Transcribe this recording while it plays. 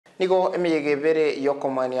Nigo emiyegevere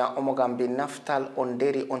yokomania omogambi Naftal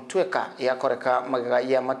Onderi Ontweka yakoreka magaga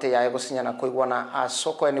ya mate ya egosinyana koigwana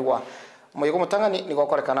asoko eniwa moyego mutangani nigo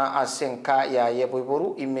korekana asenka ya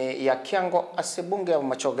yeboiboru ime ya kiango asebunge ya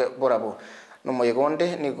machoge borabo no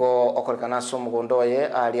moyegonde nigo okorekana somugondo ye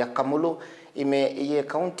ali akamulu ime ye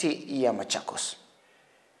Kaunti ya Machakos.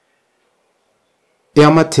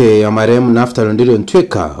 Yamate ya marehemu Naftal Onderi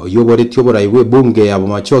Ontweka oyoboreti oboraiwe bunge ya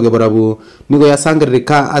machoge borabu nigo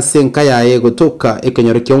yasangereka asenka yae gotoka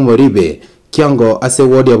ekenyoreke umoribe kiango ase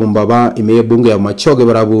wodi ya bumbaba imeye bunge ya machoge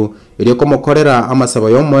borabu iri komokorera amasaba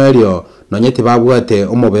yomoerio nonyete babwate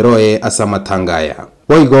omoberoe asamatangaya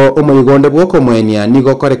woigo omoyigonde bwoko mwenia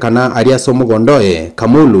nigo korekana ari asomugondoe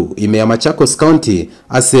Kamulu ime ya Machakos Kaunti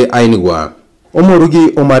ase ainigwa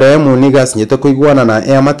omorugi omarehemu nigas nyete koigwana na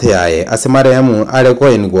eyamate yae ase marehemu are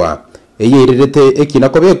koenigwa eyirirete ekina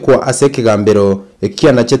kobekwa ase kigambero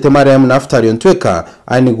ekiana chete marehemu Naftal Ontweka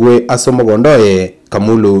ainigwe asomugondoe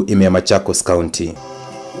Kamulu ime ya Machakos County.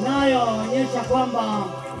 Nayo onyesha kwamba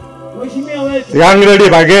mheshimiwa wetu Yangire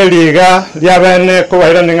bageli ga lyabene ko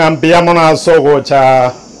waira ngambia mona sogo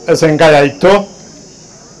cha esenga yaito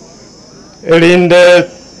elinde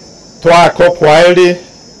twako kwaeli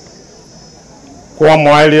kwa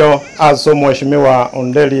mwailio aso mheshimiwa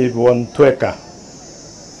Onderi Ontweka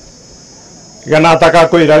ganataka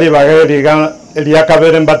ko irali bageli ga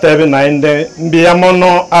eliakabere mbatebe nainde mbia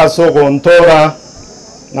mono aso gontora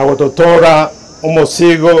na gototora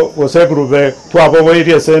omosigo gosegrube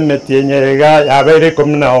twaboboirie semetienyeega yabere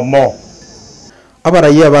komina omo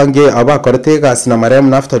abaraye abange abakorete gasi na marehemu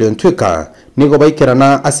Naftal Ontweka nigo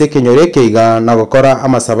baikerana ase kenyorekeiga na gukora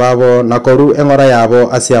amasababo na koru engora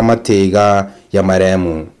yabo ase amateiga ya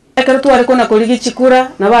marehemu ekero twari kona koligi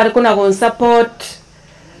chikura na bari kona gon support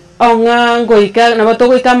ongango ika na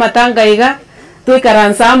batogo ika matanga iga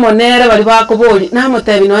twikaransa monere bali bakoboli na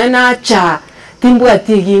motebi no enacha timbwa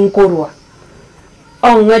tigi nkorwa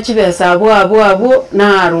onga chibesa abo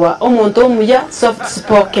narwa omonto omuya soft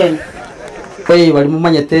spoken koi bali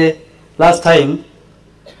mumanyete last time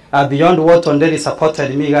beyond what Onderi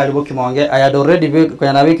supported me gali bokimonge I had already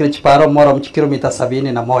kwenye wiki chiparo moro mchikilomita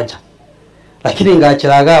 71 lakini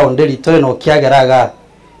ngachiraga Onderi toe no kiageraga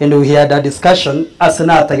and we had a discussion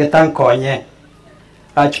asina atagetankonye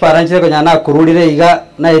chiparanje kwenye na kurulire iga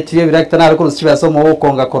na etivye director na ariko chibeso mo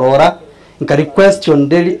konga korora nka request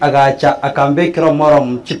Onderi agacha akambekira moro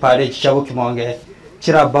mchipare chichabo kimonge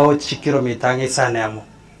chira about kilomita ngisanemo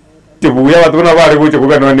tibuya batuna bari kuche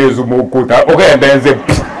kugana nezu mukuta ogendenze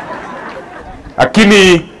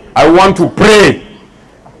akini I want to pray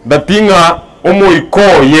that tinga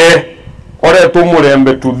omoikoye ore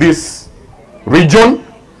tumurembe to this region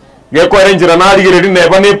geko arenjira narigere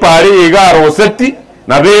neba ne pari igaro seti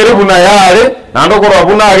na bere buna yare nando korwa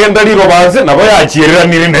buna agenda liro banze nabo yachirira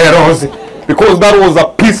niri nerose because that was a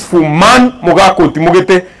peaceful man mugakoti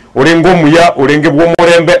mugete orengo muya orenge bwo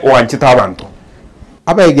murembe wanchita abantu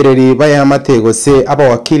abayegereri bayamatego se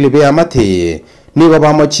abawakili beyamateye nigo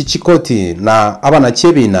bamochichikoti na abana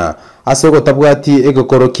chebina asogotabwati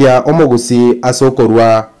egokorokia omogusi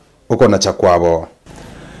asokorwa okona chakwabo.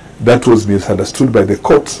 That was misunderstood by the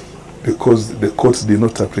court because the courts did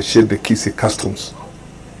not appreciate the Kisi customs.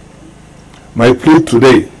 My plea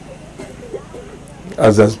today,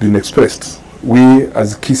 as has been expressed, we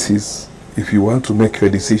as Kisis, if you want to make your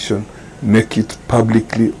decision, make it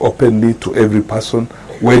publicly, openly to every person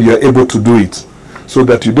where you are able to do it, so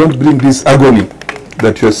that you don't bring this agony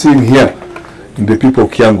that you are seeing here in the people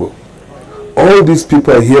of Kiango. All these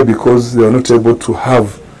people are here because they are not able to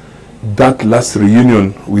have that last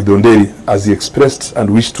reunion with Onderi as he expressed and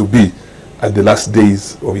wished to be at the last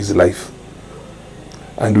days of his life.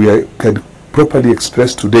 And we can properly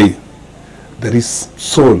express today that his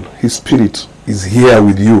soul, his spirit is here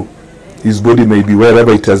with you. His body may be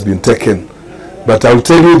wherever it has been taken. But I'll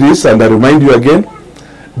tell you this, and I remind you again,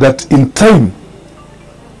 that in time,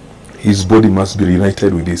 his body must be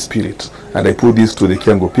reunited with his spirit. And I put this to the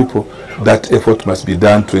Kiango people, that effort must be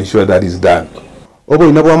done to ensure that is done. Obo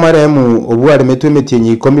inabwa marehemu obuare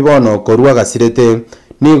metwemetinyi komibono korwa gasirete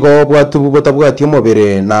nigo bwatubu botabwati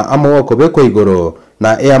omobere na amoko beko igoro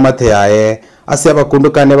na eyamate yae ase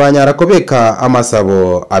abakundukane banyara kobeka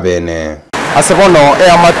amasabo abene asebono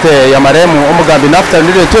eyamate ya marehemu omugambi Naftal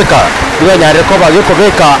Onderi Ontweka iganyare ko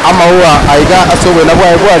bagikobeka amahuwa aiga asobwe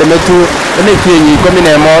nabwa ebware metu enekinyi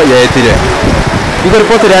kominemo yaetire Igo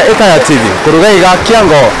reporter ya Ekaya TV kuruga iga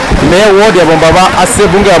Kiango ime wodi ya bombaba ase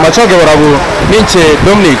bunge ya Machoge borabu ninche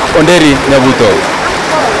Dominic Onderi Nyabuto.